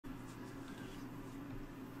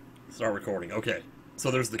Start recording. Okay. So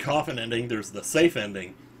there's the coffin ending, there's the safe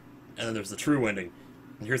ending, and then there's the true ending.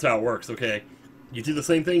 And here's how it works, okay? You do the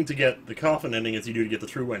same thing to get the coffin ending as you do to get the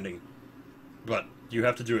true ending. But you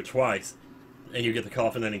have to do it twice, and you get the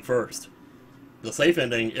coffin ending first. The safe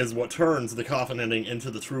ending is what turns the coffin ending into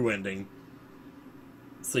the true ending.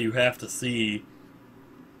 So you have to see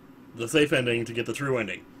the safe ending to get the true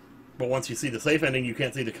ending. But once you see the safe ending, you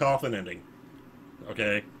can't see the coffin ending.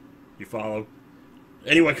 Okay? You follow?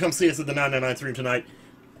 Anyway, come see us at the 999 stream tonight.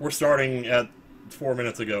 We're starting at 4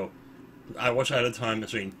 minutes ago. I wish I had a time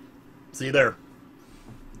machine. See you there.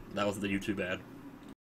 That was the YouTube ad.